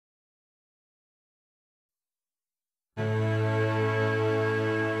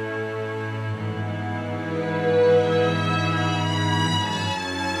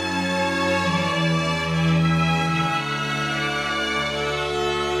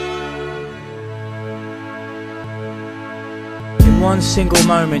one single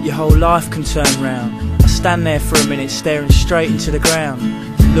moment your whole life can turn round. I stand there for a minute staring straight into the ground,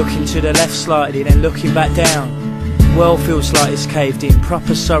 looking to the left slightly then looking back down. World feels like it's caved in,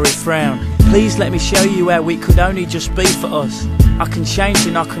 proper sorry frown. Please let me show you how we could only just be for us. I can change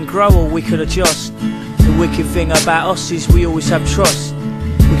and I can grow or we could adjust. The wicked thing about us is we always have trust.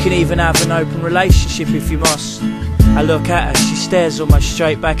 We can even have an open relationship if you must. I look at her, she stares almost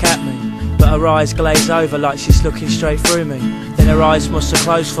straight back at me, but her eyes glaze over like she's looking straight through me. Then her eyes must have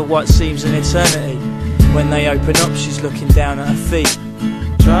closed for what seems an eternity. When they open up she's looking down at her feet.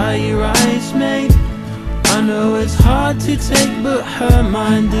 Dry your eyes, mate. I know it's hard to take, but her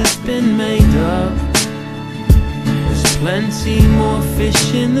mind has been made up. There's plenty more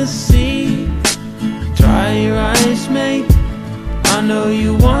fish in the sea. Dry your eyes, mate. I know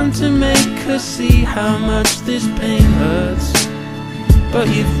you want to make her see how much this pain hurts, but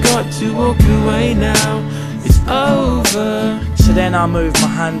you've got to walk away now, it's over. So then I move my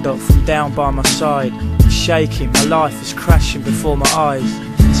hand up from down by my side, shaking, my life is crashing before my eyes.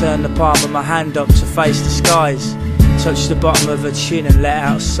 Turn the palm of my hand up to face the skies, touch the bottom of her chin and let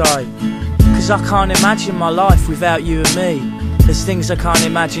out a sigh. Cause I can't imagine my life without you and me. There's things I can't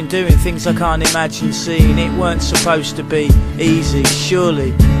imagine doing, things I can't imagine seeing. It weren't supposed to be easy,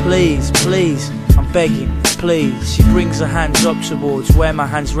 surely. Please, please, I'm begging, please. She brings her hands up towards where my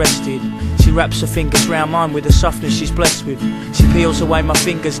hands rested. She wraps her fingers round mine with the softness she's blessed with. She peels away my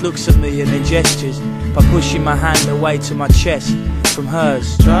fingers, looks at me and then gestures by pushing my hand away to my chest from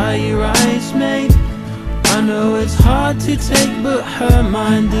hers. Dry your eyes, mate. I know it's hard to take, but her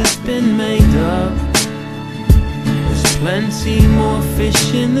mind has been made up. There's plenty more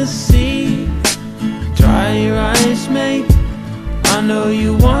fish in the sea. Dry your eyes, mate. I know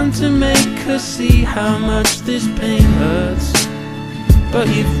you want to make her see how much this pain hurts, but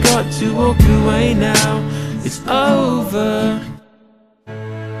you've got to walk away now, it's over.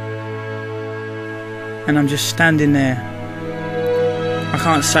 And I'm just standing there. I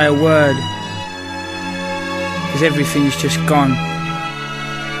can't say a word, because everything's just gone.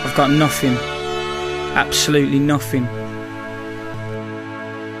 I've got nothing, absolutely nothing.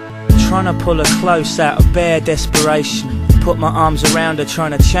 Trying to pull her close out of bare desperation, put my arms around her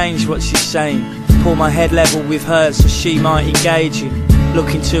trying to change what she's saying, pull my head level with hers so she might engage in,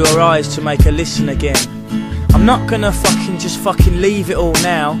 look into her eyes to make her listen again. I'm not gonna just leave it all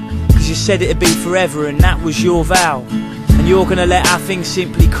now, cause you said it'd be forever and that was your vow. And you're gonna let our things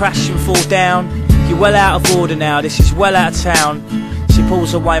simply crash and fall down. You're well out of order now, this is well out of town. She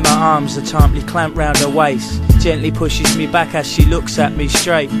pulls away my arms that tightly clamp round her waist, gently pushes me back as she looks at me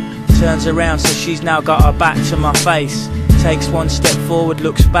straight, turns around so she's now got her back to my face, takes one step forward,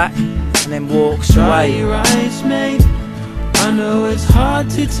 looks back and then walks away. Dry your eyes, mate. I know it's hard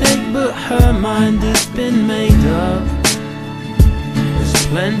to take, but her mind has been made up. There's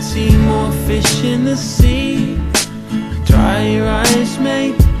plenty more fish in the sea. Dry your eyes,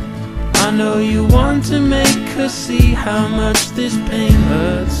 mate. I know you want to make her see how much this pain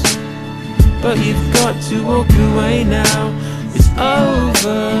hurts, but you've got to walk away now, it's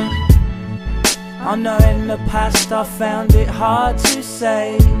over. I know in the past I found it hard to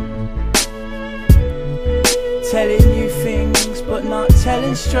say, telling you things but not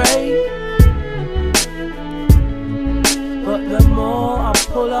telling straight. But the more I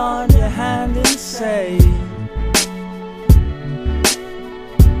pull on your hand and say,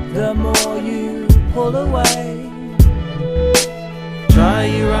 the more you pull away. Dry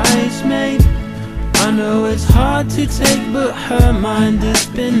your eyes, mate. I know it's hard to take, but her mind has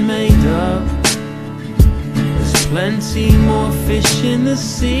been made up. There's plenty more fish in the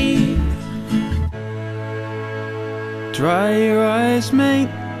sea. Dry your eyes, mate.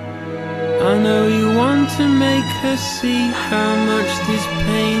 I know you want to make her see how much this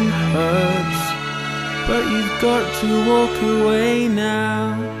pain hurts, but you've got to walk away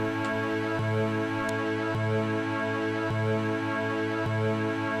now.